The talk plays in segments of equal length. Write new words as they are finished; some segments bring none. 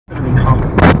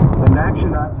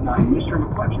not deny Mr.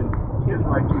 McCutcheon his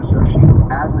right to associate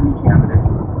as any candidate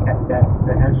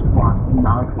that has lost in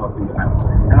non-corrupting titles.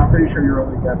 And I'm pretty sure you're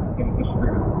only going to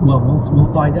disagree with it. Well,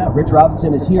 we'll find out. Rich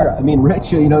Robinson is here. I mean,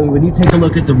 Rich, when you take a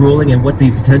look at the ruling and what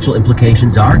the potential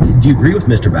implications are, do you agree with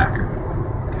Mr. Backer?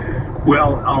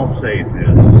 Well, I'll say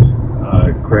this,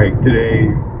 Craig. Today,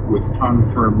 with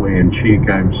tongue firmly in cheek,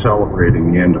 I'm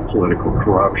celebrating the end of political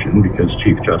corruption because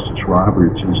Chief Justice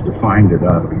Roberts has defined it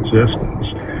out of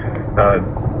existence.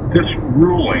 This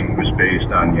ruling was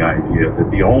based on the idea that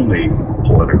the only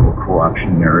political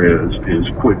corruption there is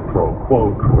quid pro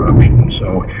quo corruption.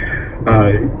 So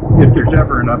if there's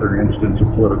ever another instance of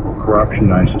political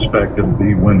corruption, I suspect it'll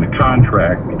be when the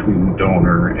contract between the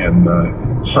donor and the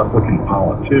supplicant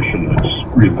politician is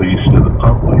released to the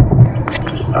public.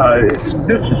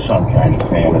 This is some kind of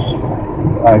fantasy.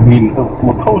 I mean,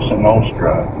 La Cosa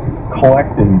Nostra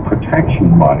collecting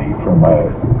protection money from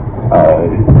a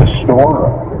store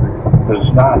owner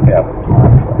does not have a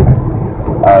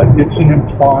contract. It's an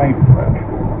implied right.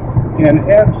 And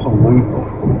absolutely,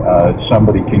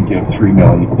 somebody can give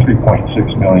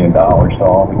 $3.6 million to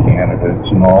all the candidates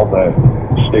and all the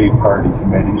state party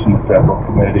committees and the federal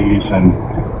committees, and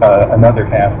another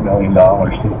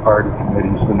 $500,000 to the party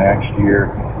committees the next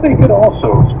year. They could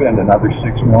also spend another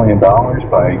 $6 million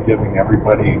by giving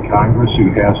everybody in Congress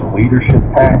who has a leadership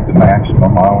PAC the maximum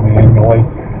amount annually.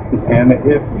 And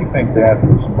if you think that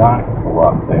is not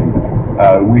corrupting,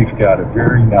 we've got a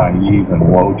very naive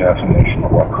and low definition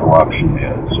of what corruption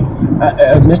is.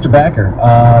 Mr. Backer,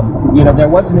 there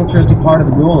was an interesting part of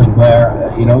the ruling where,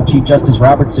 Chief Justice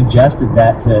Roberts suggested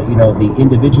that,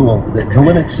 the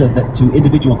limits to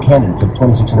individual candidates of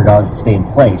 $2,600 would stay in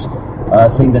place,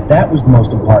 saying that was the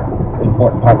most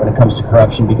important part when it comes to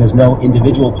corruption, because no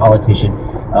individual politician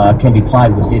can be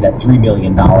plied with, say, that $3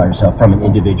 million from an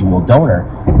individual donor.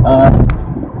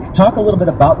 Talk a little bit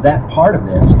about that part of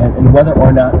this and whether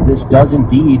or not this does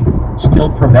indeed still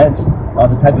prevent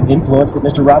the type of influence that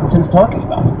Mr. Robinson is talking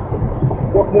about.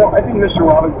 Well, I think Mr.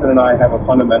 Robinson and I have a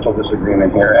fundamental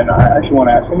disagreement here, and I actually want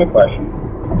to ask him a question.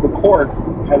 The court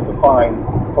has defined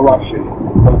corruption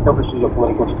for the purposes of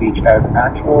political speech as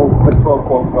actual quid pro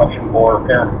quo corruption or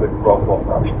apparent quid pro quo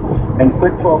corruption. And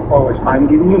quid pro quo is I'm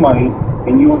giving you money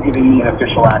and you are giving me an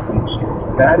official act in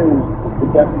exchange. That is the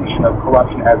definition of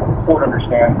corruption as the court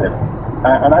understands it.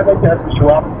 And I'd like to ask Mr.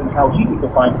 Robinson how he would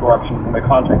define corruption in the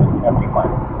context of the empty fund.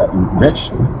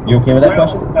 Rich, you okay with that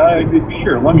question?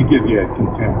 Sure. Let me give you a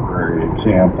contemporary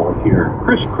example here.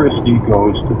 Chris Christie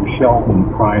goes to the Sheldon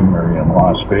primary in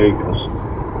Las Vegas,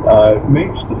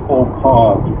 makes the faux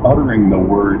pas of uttering the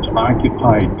words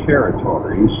occupied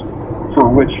territories, for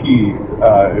which he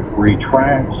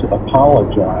retracts,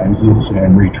 apologizes,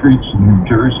 and retreats to New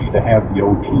Jersey to have the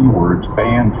OT words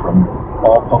banned from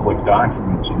all public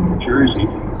documents in New Jersey.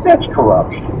 That's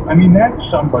corruption. I mean, that's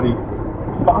somebody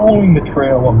following the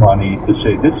trail of money to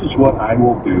say, this is what I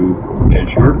will do as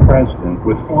your president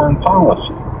with foreign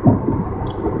policy.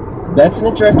 That's an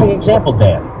interesting example,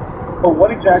 Dan. But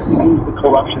what exactly is the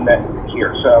corruption that is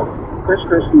here? So Chris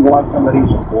Christie wants somebody's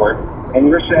support, and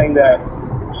you're saying that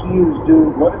he is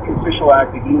doing, what is the official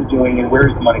act that he is doing and where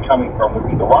is the money coming from would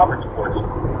be the Roberts Court's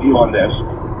view on this.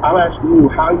 I'm asking you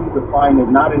how you define it,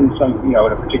 not in some, in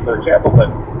a particular example, but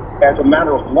as a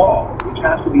matter of law, which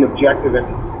has to be objective and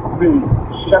really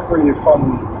separated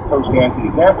from those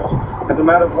anti-examples. As a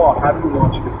matter of law, how do you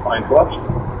want to define corruption?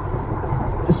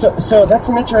 So that's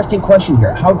an interesting question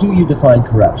here. How do you define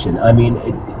corruption? I mean,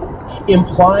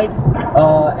 implied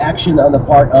action on the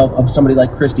part of somebody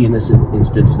like Christie in this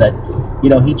instance that,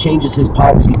 he changes his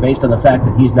policy based on the fact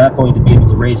that he's not going to be able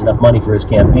to raise enough money for his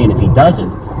campaign. If he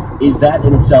doesn't, is that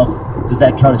in itself, does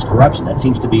that count as corruption? That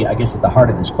seems to be, I guess, at the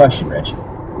heart of this question, Rich.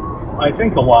 I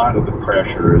think a lot of the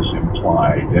pressure is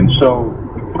implied, and so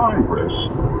the Congress,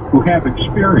 who have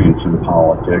experience in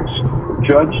politics,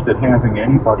 judged that having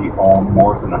anybody own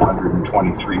more than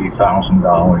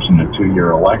 $123,000 in a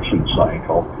 2-year election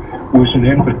cycle was an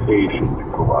invitation to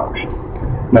corruption.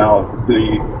 Now,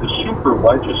 the super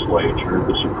legislature,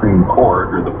 the Supreme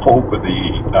Court, or the Pope of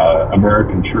the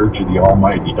American Church of the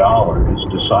Almighty Dollar, has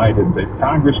decided that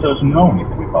Congress doesn't know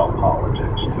anything about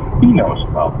politics. He knows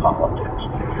about politics.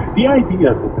 The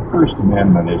idea that the First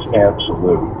Amendment is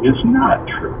absolute is not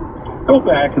true. Go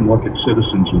back and look at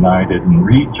Citizens United and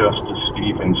read Justice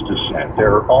Stevens' dissent.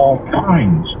 There are all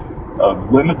kinds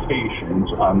of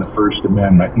limitations on the First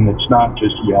Amendment, and it's not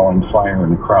just yelling fire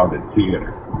in a crowded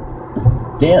theater.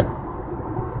 Dan?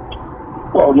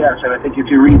 Well, yes, and I think if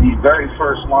you read the very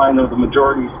first line of the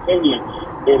majority's opinion,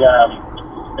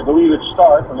 I believe it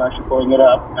starts, I'm actually pulling it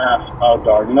up, oh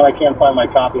darn, I can't find my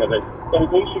copy of it. And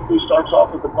it basically starts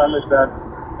off with the premise that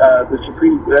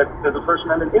the First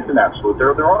Amendment isn't absolute.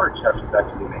 There are exceptions that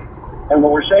can be made. And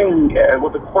what we're saying,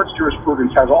 what the court's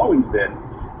jurisprudence has always been,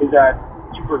 is that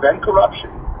to prevent corruption,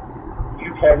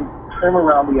 you can trim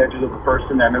around the edges of the First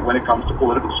Amendment when it comes to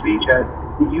political speech and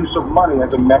the use of money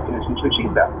as a mechanism to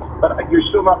achieve that. But you're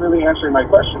still not really answering my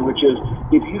question, which is,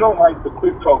 if you don't like the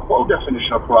quid pro quo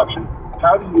definition of corruption,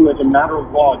 how do you, as a matter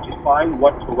of law, define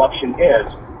what corruption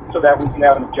is so that we can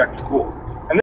have an objective rule?